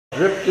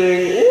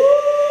drifting.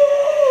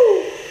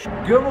 Woo!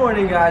 Good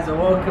morning guys and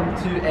welcome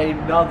to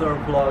another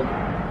vlog.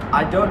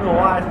 I don't know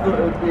why I thought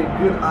it would be a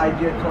good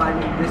idea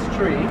climbing this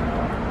tree.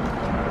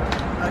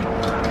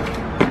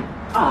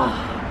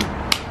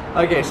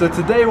 Okay, so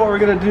today what we're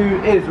gonna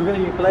do is we're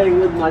gonna be playing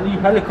with my new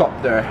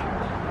helicopter.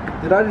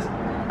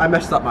 I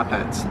messed up my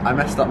pants. I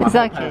messed up my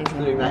pants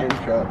doing that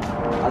intro.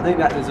 I think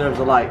that deserves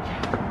a like.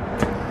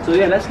 So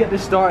yeah, let's get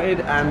this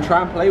started and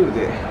try and play with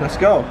it. Let's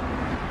go.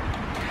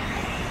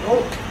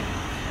 Oh.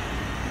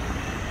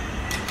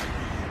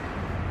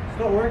 It's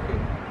not working.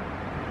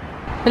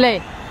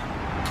 Play.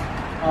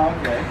 Oh,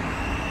 okay.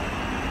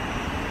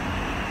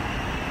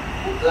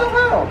 What the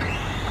hell?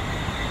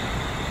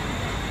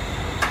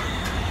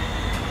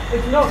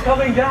 It's not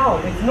coming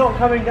down. It's not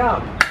coming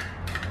down.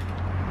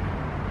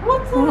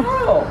 What the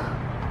hell?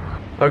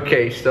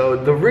 Okay, so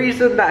the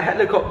reason that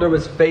helicopter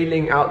was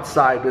failing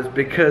outside was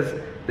because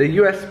the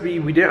USB,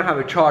 we didn't have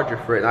a charger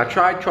for it. And I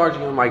tried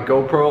charging on my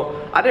GoPro.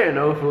 I didn't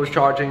know if it was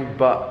charging,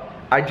 but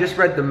I just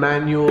read the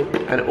manual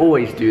and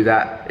always do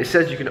that. It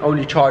says you can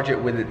only charge it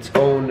with its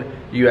own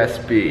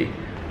USB.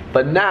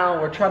 But now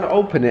we're trying to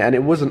open it and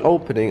it wasn't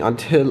opening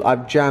until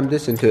I've jammed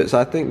this into it. So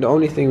I think the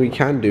only thing we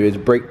can do is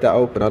break that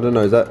open. I don't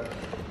know, is that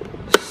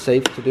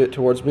safe to do it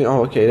towards me?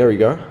 Oh, okay, there we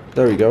go.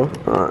 There we go.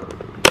 Alright.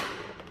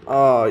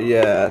 Oh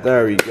yeah,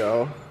 there we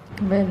go.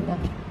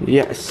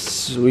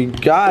 Yes, we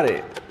got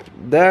it.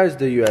 There's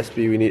the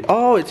USB we need.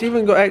 Oh, it's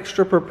even got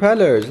extra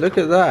propellers. Look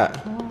at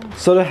that.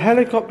 So the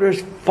helicopter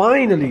is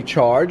finally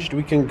charged.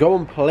 We can go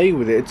and play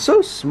with it. It's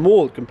so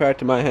small compared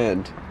to my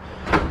hand.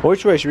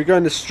 Which way? Should we go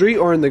in the street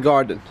or in the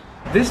garden?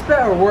 This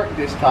better work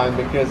this time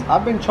because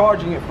I've been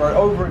charging it for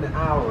over an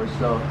hour.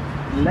 So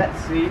let's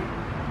see.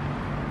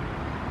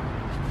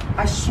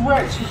 I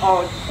swear it's...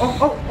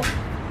 Oh.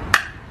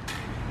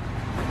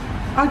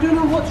 I don't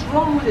know what's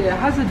wrong with it. It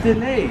has a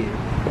delay.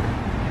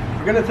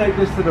 We're gonna take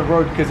this to the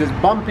road because it's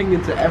bumping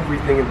into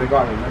everything in the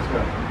garden. Let's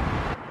go.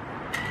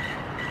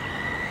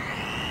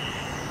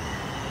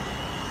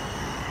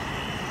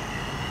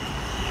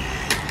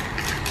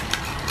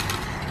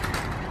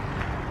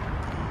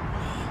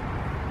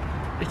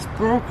 It's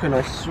broken,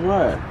 I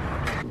swear.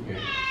 Okay.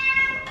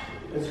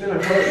 It's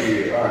gonna hurt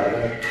you.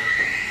 Alright.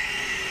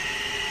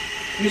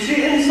 You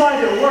see,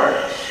 inside it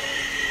works.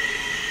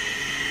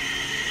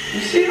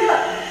 You see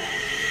that?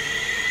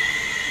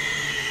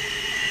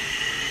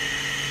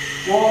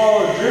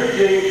 Whoa,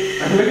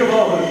 drifting. And look at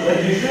all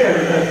this. You see it?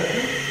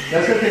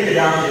 Let's go take it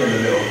down here in the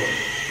middle.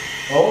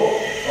 Oh.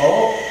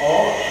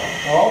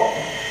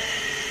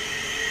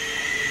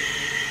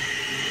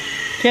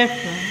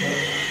 Careful.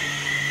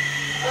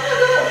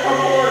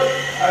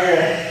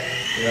 Okay.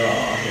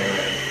 Yeah, okay,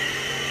 wait.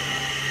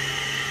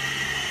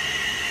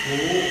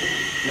 Ooh.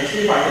 Let's see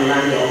if I can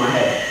land it on my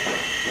head.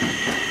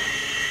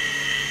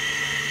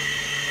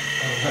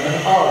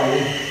 Oh,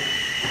 yeah.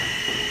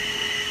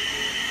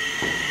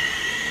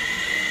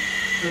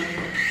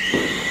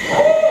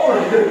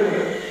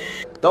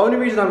 The only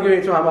reason I'm giving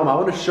it to my mom, I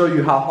want to show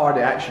you how hard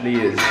it actually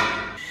is.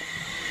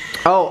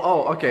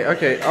 Okay.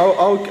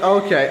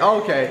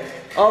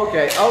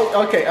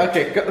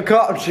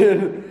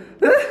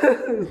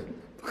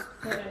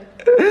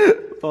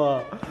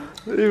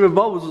 Even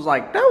Bubbles was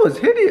like, that was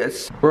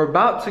hideous. We're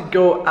about to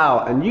go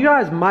out, and you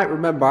guys might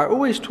remember, I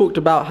always talked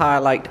about how I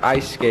liked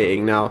ice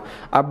skating. Now,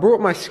 I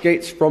brought my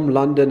skates from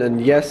London,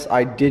 and yes,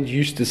 I did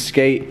used to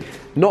skate.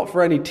 Not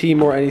for any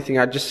team or anything,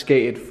 I just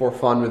skated for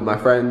fun with my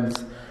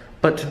friends.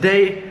 But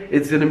today,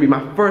 it's gonna be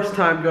my first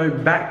time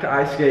going back to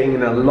ice skating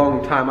in a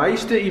long time. I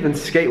used to even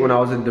skate when I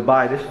was in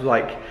Dubai. This was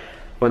like,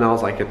 when I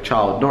was like a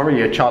child. Not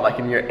really a child, like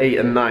in year 8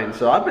 and 9.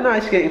 So I've been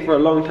ice skating for a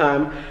long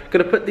time.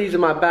 Gonna put these in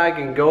my bag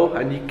and go,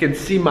 and you can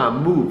see my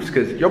moves,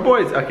 because your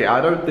boy's, okay,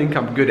 I don't think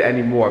I'm good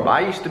anymore, but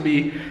I used to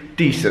be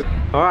decent.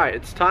 All right,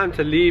 it's time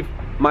to leave.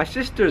 My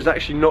sister is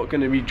actually not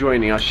gonna be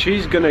joining us.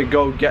 She's gonna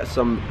go get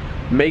some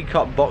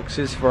makeup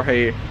boxes for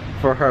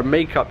her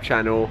makeup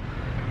channel.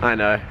 I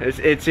know,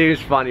 it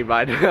seems funny,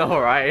 but I know,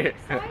 right?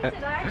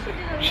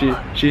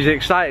 She's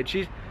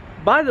excited.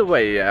 By the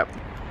way, yeah,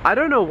 I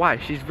don't know why,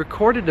 she's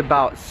recorded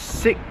about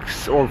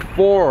 6 or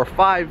 4 or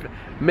 5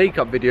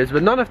 makeup videos,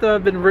 but none of them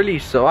have been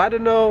released, so I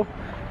don't know.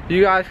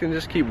 You guys can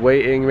just keep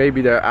waiting,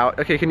 maybe they're out.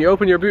 Okay, can you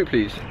open your boot,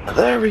 please?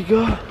 There we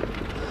go.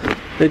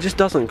 It just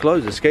doesn't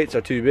close, the skates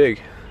are too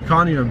big.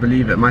 Can't even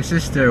believe it, my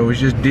sister was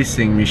just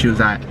dissing me. She was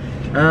like,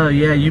 oh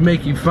yeah, you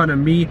making fun of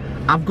me?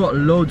 I've got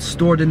loads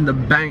stored in the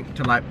bank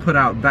to like put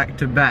out back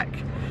to back.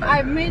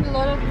 I've made a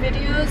lot of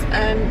videos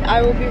and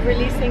I will be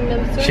releasing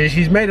them soon.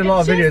 She's made a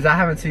lot of videos, I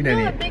haven't seen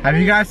any. Have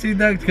you guys seen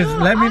them? Because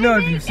let me know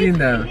if you've seen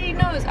them. He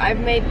knows I've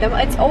made them.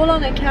 It's all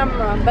on the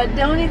camera, but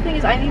the only thing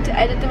is I need to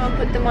edit them and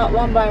put them out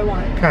one by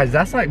one. Guys,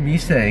 that's like me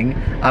saying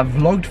I've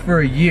vlogged for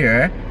a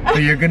year,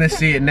 but you're gonna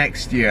see it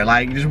next year.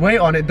 Like, just wait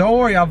on it. Don't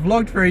worry, I've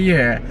vlogged for a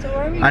year. So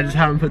where are we I just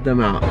haven't put them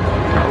out.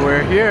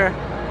 We're here.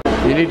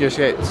 You need your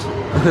skates.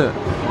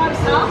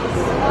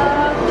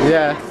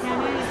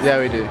 Yeah,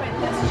 we do.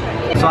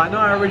 So I know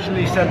I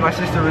originally said my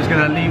sister was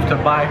gonna leave to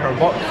buy her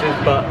boxes,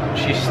 but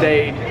she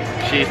stayed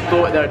she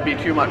thought there would be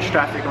too much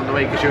traffic on the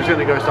way because she was going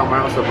to go somewhere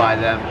else to buy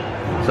them.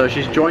 So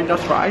she's joined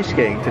us for ice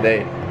skating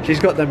today. She's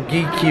got them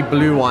geeky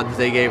blue ones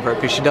they gave her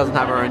because she doesn't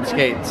have her own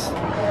skates.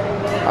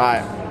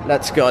 Alright,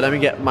 let's go. Let me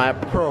get my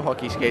pro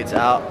hockey skates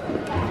out.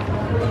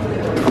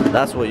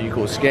 That's what you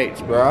call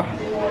skates, bro.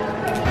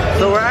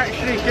 So we're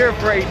actually here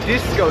for a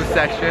disco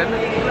session.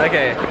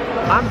 Okay,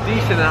 I'm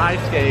decent at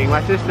ice skating.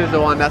 My sister's the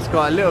one that's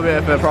got a little bit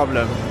of a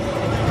problem.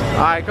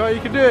 Alright, go,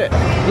 you can do it.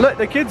 Look,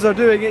 the kids are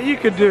doing it. You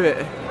can do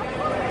it.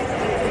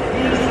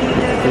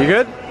 You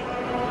good?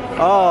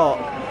 Oh,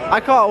 I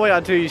can't wait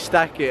until you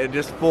stack it and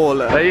just fall.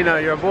 But you know,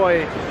 your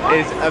boy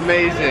is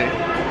amazing.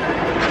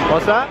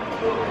 What's that?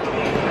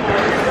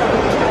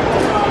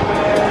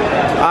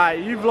 Alright,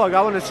 you vlog,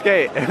 I want to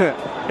skate.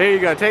 Here you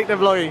go, take the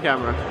vlogging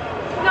camera.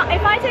 No,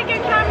 if I take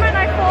your camera and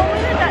I fall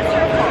with it, that's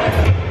your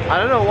fault. I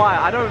don't know why,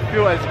 I don't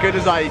feel as good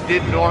as I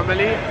did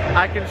normally.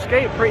 I can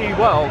skate pretty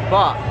well,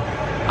 but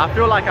I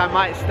feel like I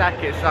might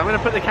stack it. So I'm going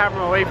to put the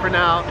camera away for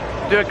now,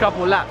 do a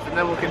couple laps, and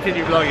then we'll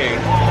continue vlogging.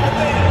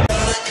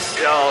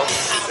 Yo,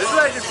 this is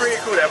actually pretty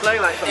cool. They're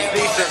playing like some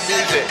decent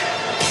music.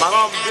 My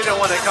mom didn't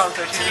want to come,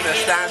 so she's gonna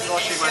stand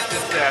watching my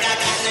sister.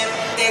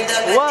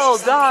 Well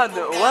done,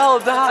 well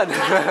done.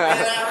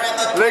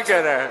 Look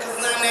at her.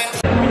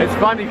 It's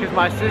funny because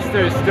my sister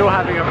is still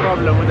having a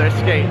problem with her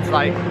skates.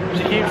 Like,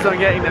 she keeps on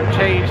getting them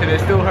changed and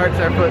it still hurts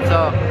her foot.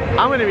 So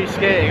I'm gonna be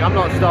skating. I'm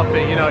not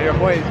stopping. You know, your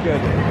boy is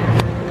good.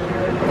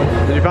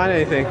 Did you find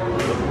anything?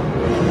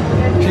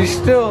 She's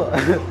still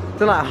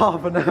like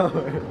half an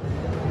hour.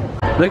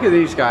 Look at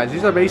these guys.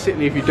 These are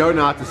basically, if you don't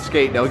know how to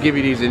skate, they'll give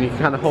you these and you can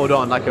kind of hold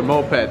on like a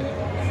moped.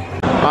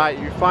 Alright,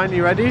 you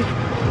finally ready?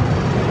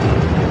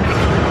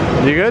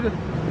 You good?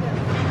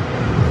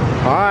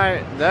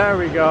 Alright, there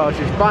we go.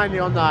 She's finally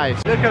on the ice.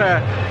 Look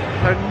at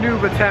her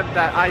noob attempt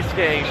at ice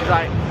skating. She's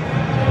like,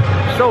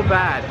 so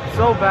bad,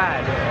 so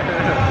bad.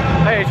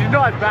 Hey, she's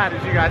not as bad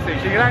as you guys think.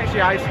 She can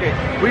actually ice skate.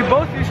 We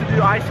both used to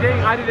do ice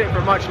skating. I did it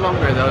for much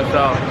longer though,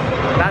 so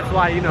that's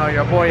why, you know,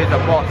 your boy is a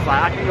boss.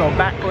 Like, I can go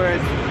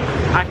backwards.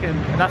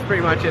 That's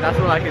pretty much it, that's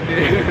all I can do.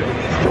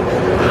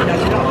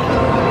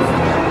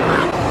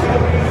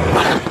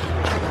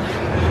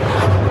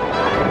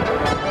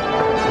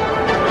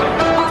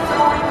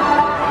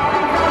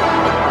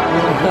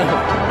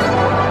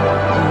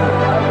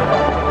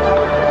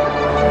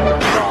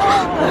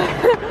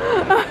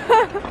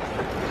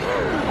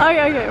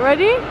 Okay,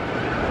 ready?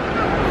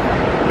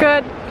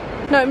 Good.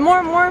 No,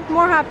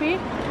 more happy.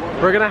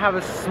 We're gonna have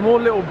a small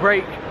little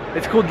break.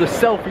 It's called the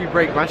selfie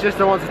break. My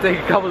sister wants to take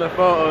a couple of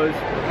photos.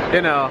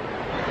 You know,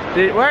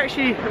 we're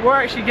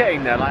actually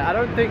getting there. Like, I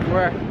don't think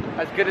we're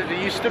as good as we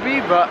used to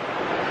be, but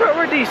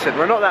we're decent.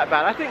 We're not that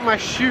bad. I think my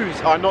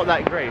shoes are not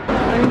that great.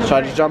 Should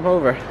I just jump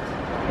over?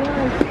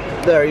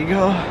 Yeah. There you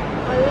go.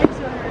 My legs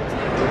are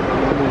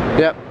hurting.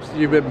 Yep, so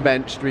you've been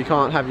benched. We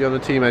can't have you on the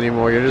team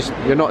anymore.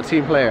 You're not a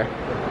team player.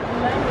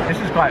 This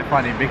is quite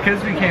funny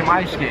because we came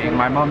ice skating.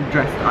 My mum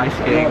dressed ice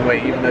skating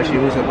weight, even though she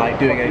wasn't like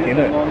doing anything.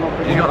 Look,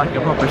 she's got like a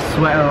proper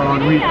sweater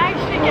on. You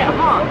actually get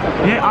hot.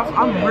 Yeah,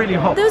 I'm really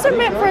hot. Those are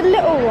meant for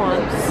little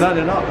ones. No,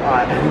 they're not.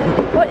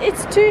 But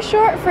it's too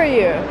short for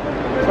you.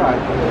 Sorry.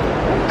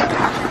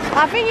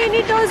 I think you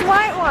need those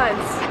white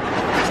ones.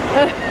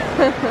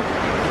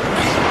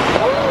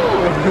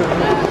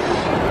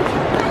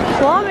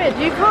 Mohammed,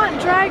 you can't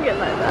drag it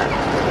like that.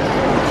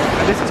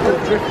 This is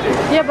called drifting.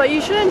 Yeah, but you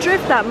shouldn't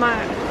drift that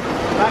much.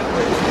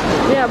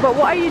 Backwards. Yeah, but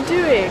what are you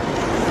doing?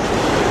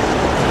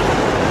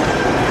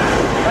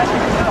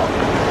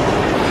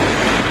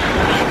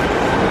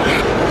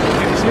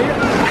 Can you see it?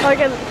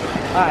 Okay.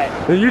 Alright,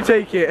 you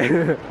take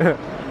it.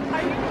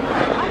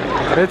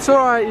 It's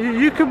alright,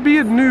 you could be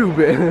a noob.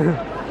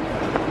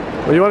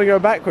 Well, you want to go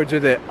backwards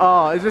with it?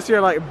 Oh, is this your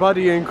like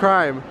buddy in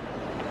crime?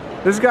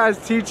 This guy's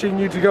teaching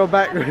you to go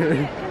backwards.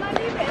 Can I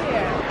leave it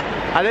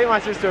here? I think my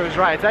sister was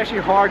right. It's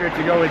actually harder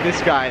to go with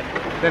this guy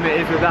than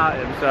it is without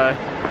him. So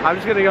I'm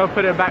just gonna go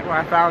put him back where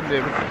I found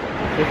him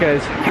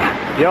because,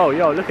 yo,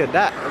 look at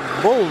that,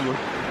 boom.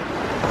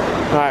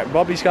 All right,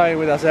 Bobby's going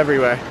with us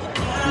everywhere.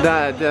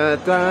 Da da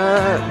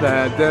da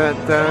da da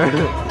da.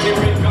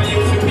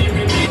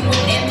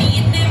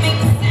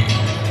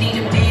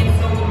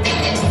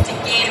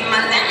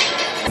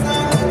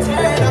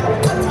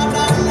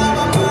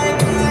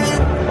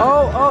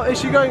 Oh, is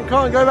she going?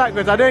 Come on, go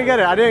backwards. I didn't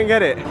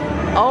get it.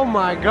 Oh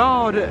my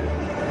God,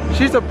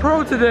 she's a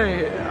pro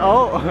today.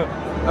 Oh,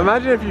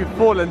 imagine if you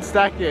fall and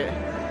stack it.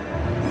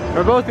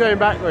 We're both going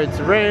backwards,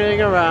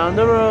 ring around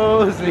the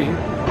rosy.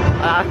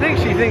 I think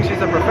she thinks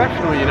she's a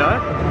professional, you know.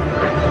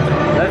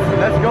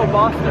 Let's go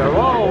faster.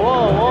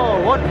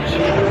 Whoa,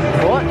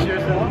 watch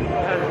yourself.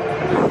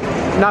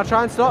 Now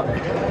try and stop.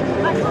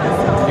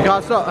 You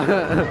can't stop.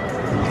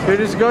 You're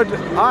just good.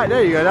 All right,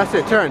 there you go. That's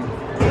it. Turn.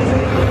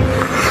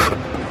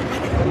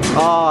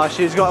 Oh,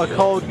 she's got a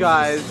cold,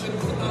 guys.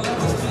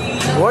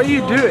 What are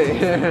you doing?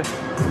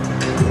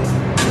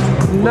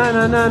 Na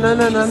na na na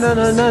na na na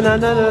na na na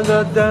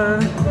na na.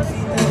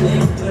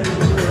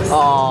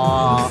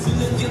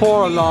 Aww,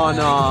 poor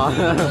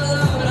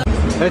Lana.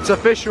 It's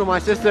official, my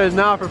sister is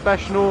now a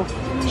professional.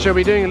 She'll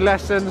be doing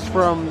lessons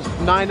from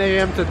 9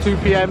 AM to 2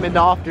 PM in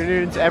the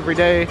afternoons every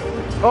day.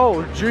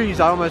 Oh, jeez,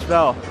 I almost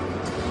fell.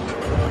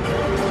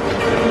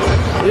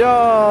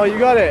 Yo, you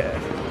got it.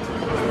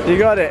 You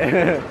got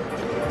it.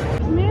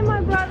 Me and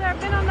my brother have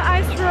been on the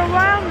ice for a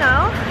while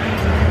now.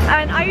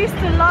 And I used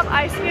to love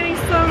ice skating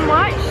so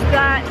much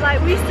that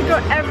like we used to go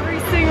every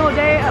single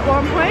day at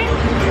one point.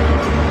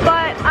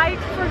 But I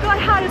forgot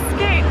how to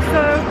skate,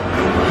 so...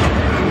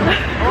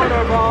 Hold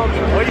on, Mom.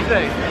 What do you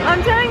think?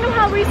 I'm telling them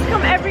how we used to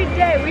come every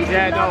day. We used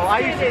to love I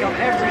used to skating. come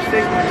every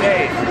single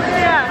day.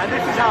 Yeah. And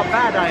this is how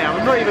bad I am.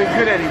 I'm not even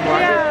good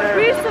anymore. Yeah,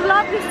 we used to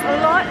love this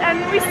a lot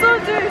and we still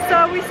do,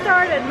 so we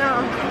started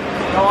now.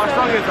 Oh, our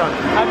song is on.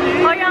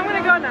 Okay, I'm gonna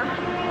go now.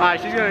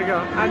 Alright, she's gonna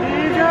go. I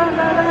need you, la,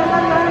 la, la,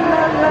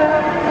 la,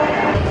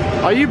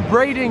 la. Are you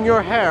braiding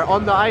your hair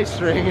on the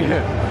ice ring?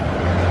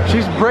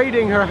 She's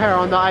braiding her hair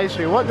on the ice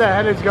ring. What the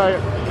hell is going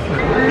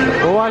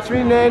on? Watch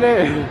me,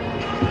 Nene.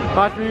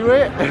 Watch me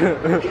whip.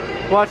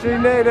 Watch me,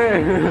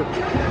 Nene.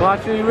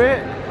 Watch me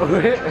whip.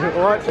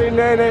 Watch me,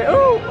 Nene.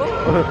 Ooh.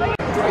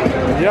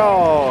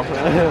 Yo.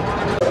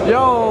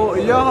 Yo,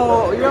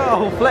 yo,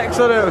 yo. Flex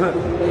on him.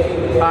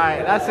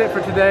 Alright, that's it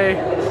for today.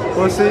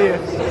 We'll see you.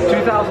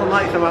 2,000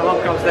 likes and my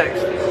mom comes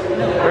next.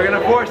 We're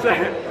gonna force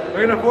it.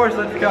 We're gonna force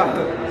it to come.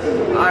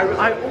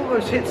 I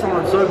almost hit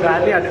someone so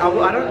badly. I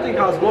don't think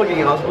I was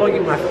vlogging. I was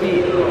vlogging my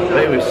feet.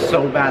 But it was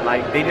so bad.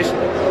 Like they just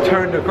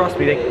turned across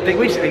me. They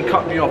basically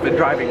cut me off in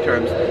driving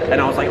terms.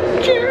 And I was like,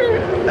 cheer.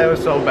 It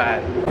was so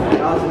bad.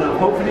 That was enough.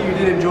 Hopefully you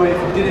did enjoy it.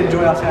 If you did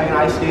enjoy us going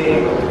ice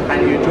skating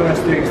and you enjoy us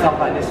doing stuff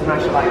like this,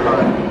 smash the like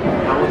button.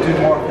 And we'll do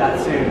more of that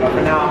soon. But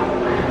for now,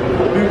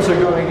 the boots are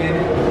going in.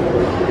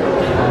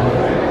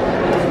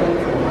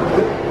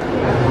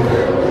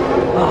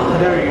 Oh,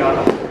 there we go.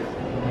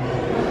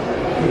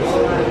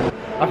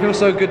 I feel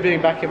so good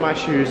being back in my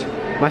shoes.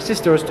 My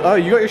sister was... Oh,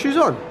 you got your shoes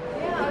on? Yeah,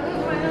 I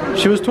got mine on.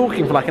 She was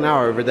talking for like an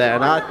hour over there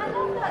and I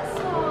love that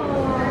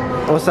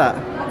song. What's that?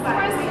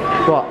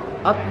 What?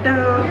 Up,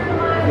 down.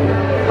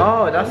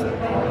 Oh, that's...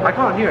 I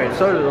can't hear it. It's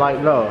so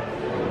like low.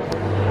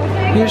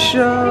 You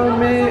show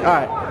me...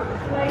 Alright.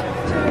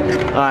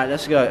 Alright,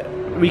 let's go.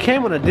 We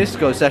came on a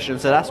disco session,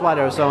 so that's why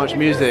there was so much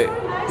music.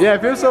 Yeah,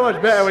 it feels so much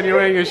better when you're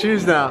wearing your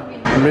shoes now.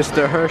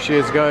 Mr. Hershey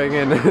is going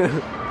in.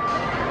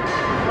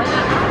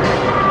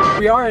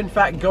 We are in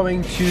fact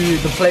going to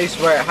the place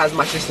where it has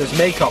my sister's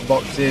makeup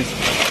boxes,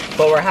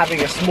 but we're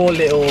having a small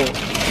little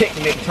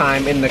picnic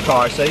time in the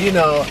car. So you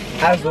know,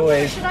 as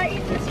always, Should I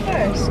eat this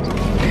first?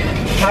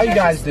 how you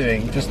guys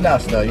doing? Just let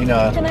us know, you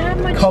know. Can I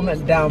have my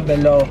Comment down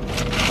below.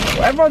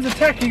 Everyone's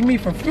attacking me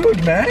for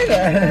food, man.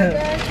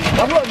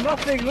 I've got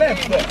nothing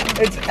left.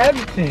 It's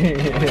empty.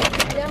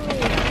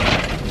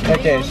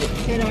 Okay, so,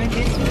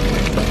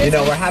 you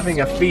know, we're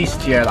having a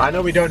feast here. I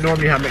know we don't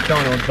normally have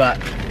McDonald's,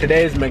 but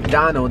today is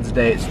McDonald's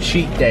day. It's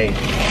cheat day.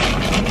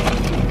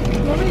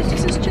 Mommy, is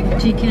this chicken?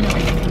 Chicken.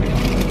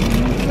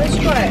 Let's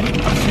try it.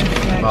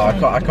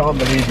 Oh, I can't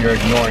believe you're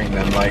ignoring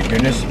them. Like, you're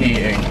just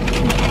eating.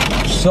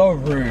 So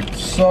rude,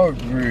 so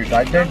rude.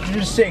 Like, they're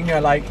just sitting there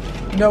like,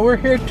 you know, we're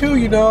here too,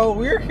 you know,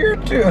 we're here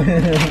too.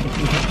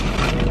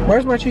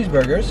 Where's my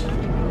cheeseburgers?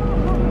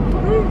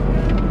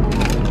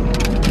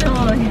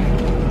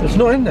 It's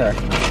not in there.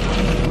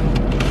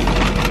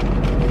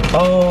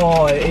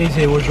 Oh, it is.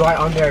 It was right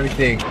under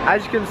everything.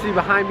 As you can see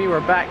behind me,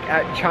 we're back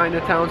at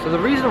Chinatown. So the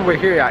reason we're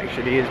here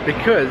actually is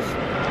because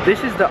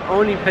this is the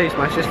only place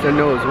my sister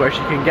knows where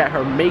she can get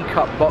her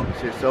makeup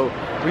boxes. So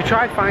we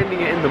tried finding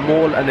it in the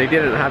mall and they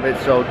didn't have it.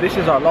 So this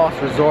is our last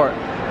resort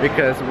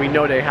because we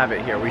know they have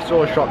it here. We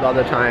saw a shop the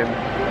other time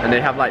and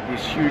they have like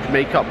these huge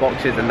makeup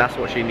boxes and that's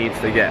what she needs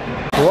to get.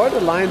 What are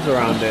the lines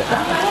around it?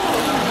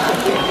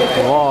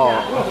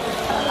 Whoa.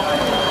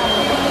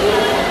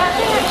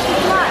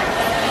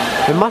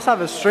 It must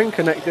have a string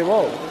connected.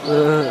 Whoa.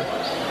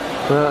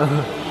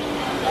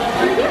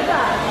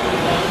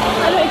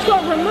 It's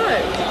got a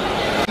remote.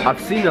 I've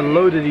seen a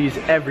load of these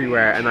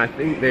everywhere and I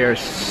think they are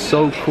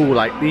so cool.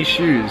 Like these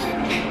shoes.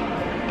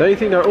 Don't you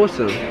think they're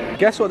awesome?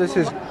 Guess what this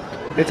is?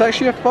 It's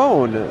actually a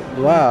phone.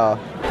 Wow.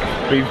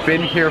 We've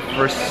been here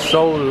for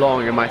so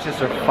long and my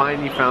sister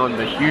finally found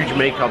the huge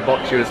makeup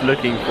box she was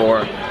looking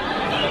for.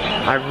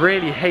 I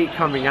really hate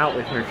coming out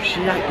with her. She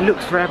like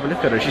looks forever.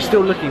 Look at her. She's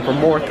still looking for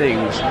more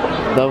things.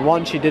 The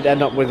one she did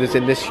end up with is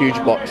in this huge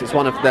box. It's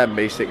one of them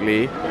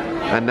basically.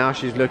 And now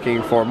she's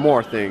looking for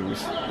more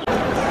things.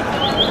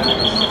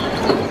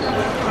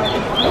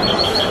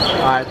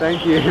 Alright,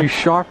 thank you. You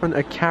sharpen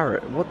a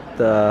carrot. What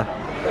the?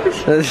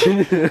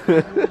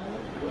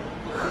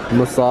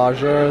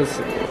 Massagers.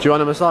 Do you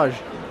want a massage?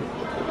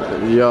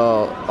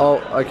 Yo. Oh,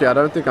 okay. I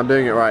don't think I'm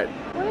doing it right.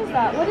 What is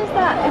that? What is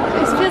that?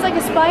 It feels like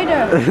a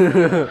spider.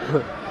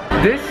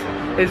 This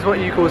is what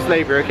you call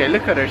slavery. Okay,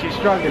 look at her. She's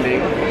struggling.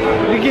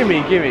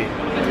 Gimme, gimme.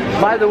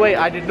 By the way,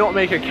 I did not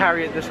make her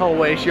carry it this whole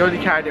way. She only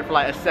carried it for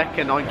like a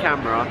second on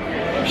camera.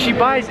 She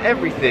buys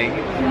everything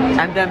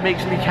and then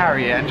makes me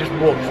carry it and just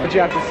walks. What do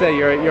you have to say?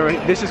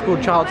 This is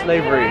called child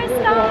slavery.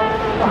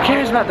 Who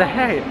cares about the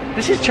hair?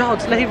 This is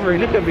child slavery.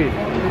 Look at me.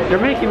 You're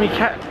making me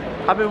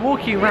I've been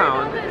walking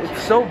around,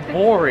 it's so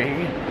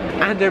boring,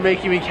 and they're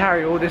making me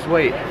carry all this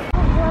weight.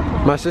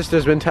 My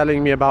sister's been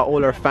telling me about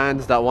all her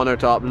fans that want her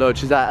to upload.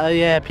 She's like, oh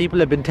yeah, people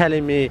have been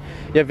telling me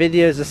your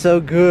videos are so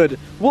good.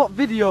 What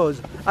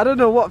videos? I don't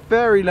know what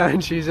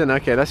fairyland she's in.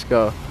 Okay, let's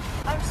go.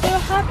 I'm so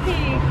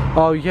happy.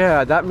 Oh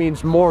yeah, that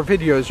means more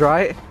videos,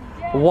 right?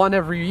 Yeah. One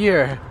every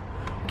year.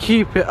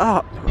 Keep it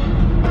up.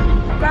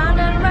 Round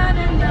and round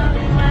and round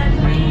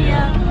and we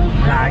up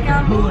like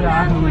a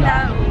hula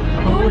hula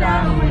hula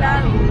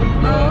hula.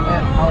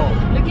 Oh.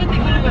 Look at the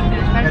little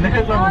village. And look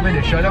at Global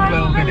Village. Show them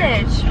Global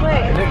Village. It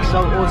Wait, looks so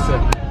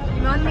awesome.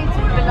 you want me to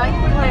be like?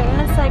 Wait,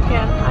 1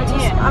 second.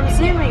 I'm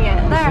zooming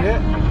it. There. See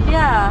it?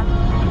 Yeah.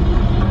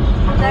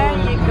 There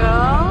you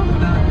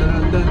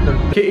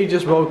go. Kitty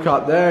just woke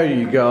up. There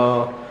you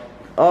go.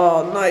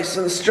 Oh, nice,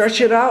 and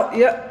stretch it out.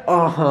 Yep.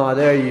 Uh-huh,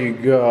 there you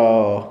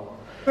go.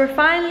 We're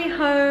finally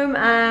home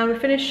and we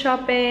finished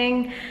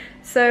shopping.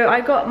 So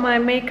I got my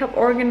makeup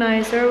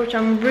organizer, which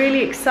I'm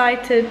really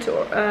excited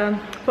to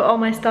put all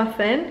my stuff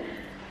in.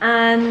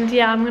 And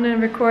yeah, I'm gonna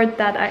record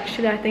that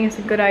actually. I think it's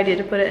a good idea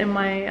to put it in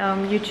my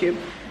YouTube.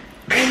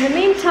 In the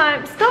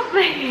meantime, stop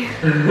me!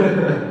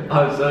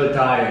 I'm so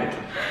tired.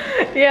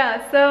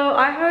 Yeah, so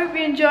I hope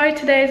you enjoyed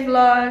today's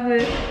vlog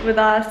with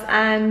us,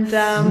 and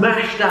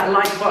smash that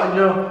like button,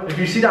 yo. If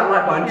you see that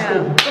like button, just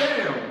go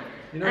bam.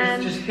 You know,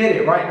 And- just hit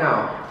it right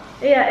now.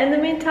 yeah, in the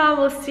meantime,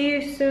 we'll see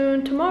you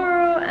soon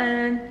tomorrow,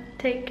 and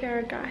take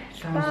care, guys.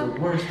 That was the Bye.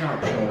 worst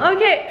outro.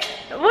 Okay,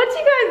 what do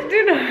you guys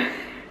do now?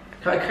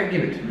 Can I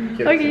give it to me?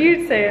 Give it Okay, to me.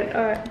 you say it.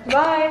 Alright,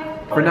 bye.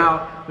 For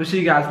now, we'll see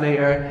you guys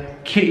later.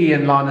 Kitty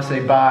and Lana say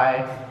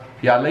bye.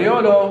 Yalla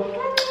yolo.